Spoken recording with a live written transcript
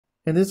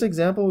In this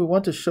example, we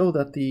want to show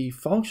that the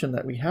function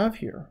that we have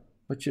here,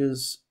 which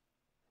is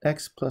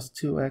x plus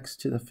 2x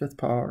to the fifth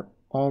power,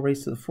 all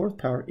raised to the fourth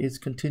power, is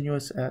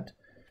continuous at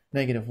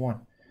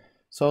 -1.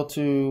 So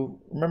to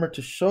remember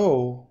to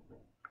show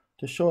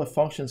a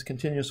function is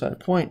continuous at a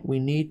point, we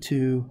need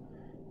to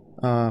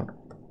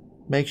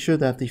make sure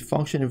that the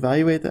function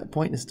evaluated at that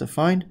point is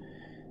defined.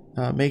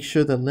 Make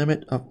sure the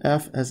limit of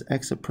f as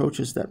x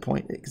approaches that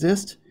point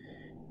exists,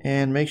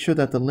 and make sure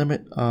that the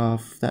limit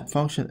of that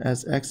function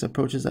as x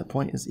approaches that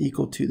point is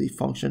equal to the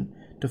function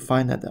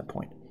defined at that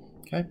point.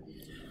 Okay.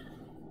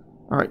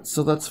 All right.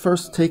 So let's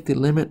first take the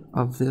limit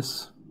of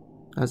this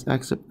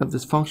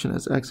function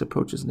as x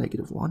approaches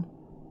 -1.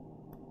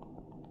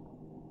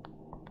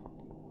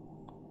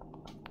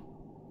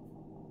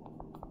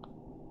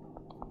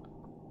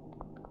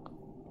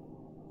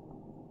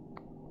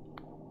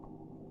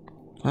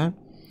 Okay.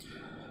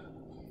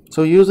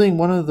 So using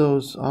one of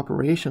those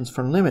operations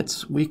for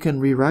limits, we can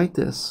rewrite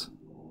this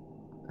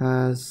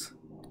as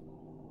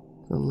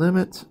the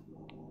limit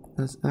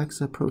as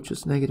x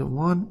approaches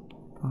 -1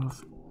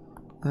 of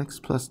x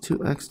plus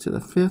 2x to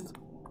the fifth,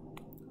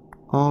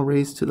 all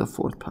raised to the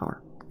fourth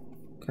power.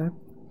 Okay.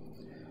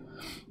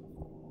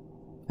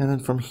 And then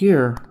from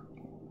here,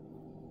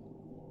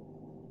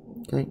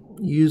 okay,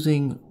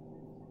 using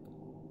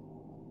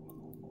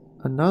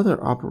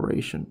another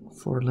operation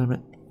for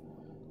limit,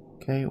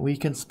 okay, we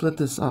can split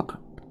this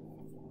up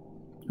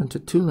into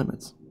two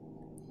limits.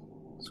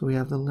 So we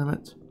have the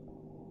limit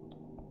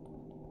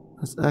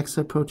as x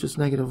approaches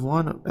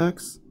 -1 of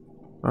x,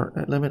 or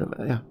limit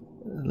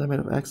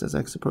of x as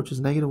x approaches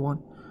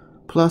 -1,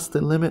 plus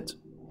the limit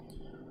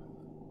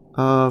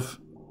of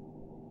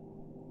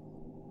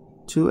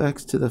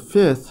 2x to the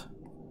fifth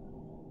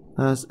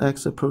as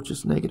x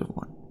approaches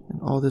 -1.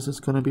 And all this is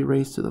going to be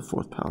raised to the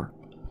fourth power.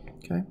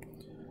 Okay.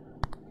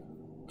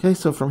 Okay,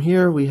 so from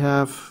here we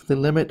have the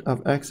limit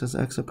of x as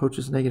x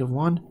approaches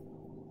 -1.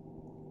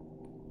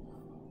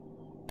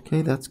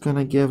 Okay, that's going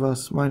to give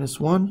us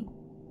 -1.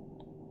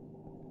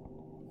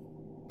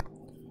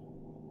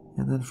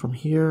 And then from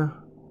here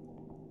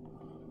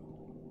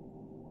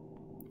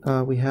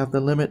we have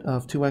the limit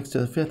of 2x to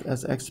the fifth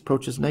as x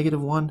approaches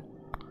 -1.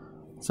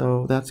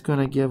 So that's going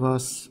to give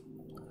us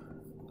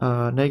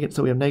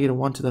so we have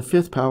 -1 to the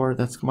fifth power,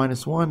 that's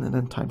 -1, and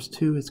then times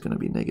 2 is going to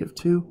be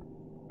 -2.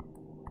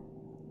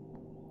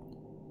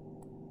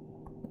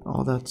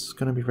 All that's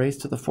going to be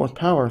raised to the fourth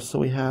power. So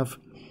we have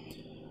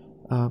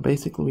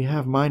basically we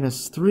have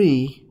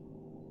 -3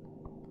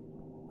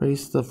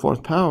 raised to the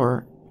fourth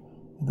power,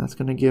 and that's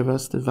going to give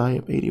us the value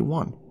of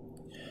 81.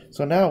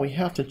 So now we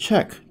have to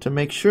check to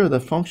make sure the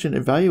function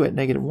value at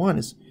 -1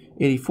 is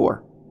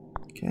 84.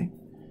 Okay,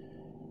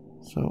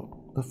 so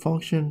the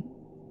function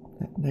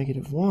at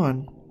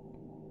 -1,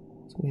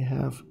 so we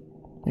have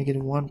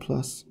 -1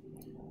 plus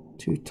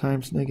 2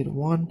 times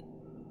 -1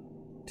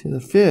 to the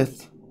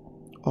fifth,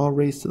 all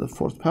raised to the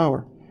fourth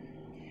power.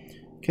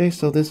 Okay,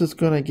 so this is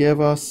going to give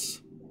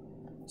us,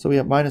 so we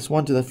have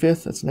 -1 to the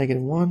fifth, that's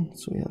 -1,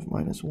 so we have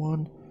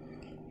 -1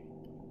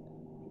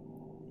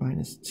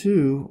 minus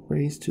 2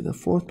 raised to the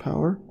fourth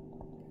power,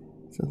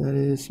 so that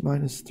is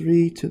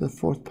 -3 to the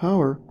fourth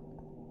power,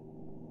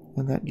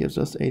 and that gives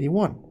us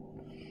 81.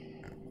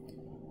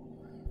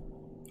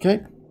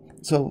 Okay,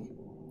 so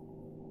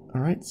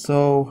alright,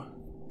 so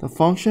the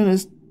function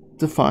is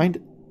defined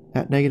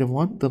at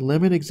 -1, the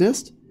limit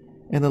exists,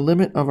 and the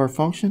limit of our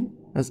function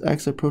as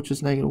x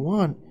approaches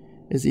 -1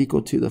 is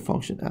equal to the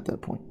function at that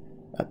point,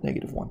 at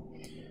 -1.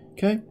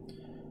 Okay?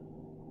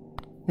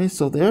 Okay,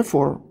 so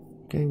therefore,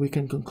 okay, we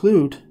can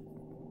conclude,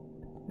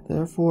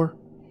 therefore,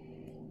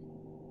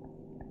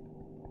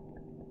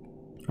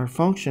 our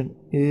function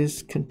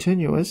is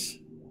continuous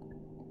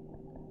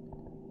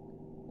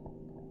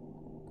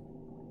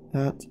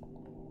at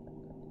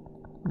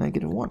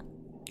 -1.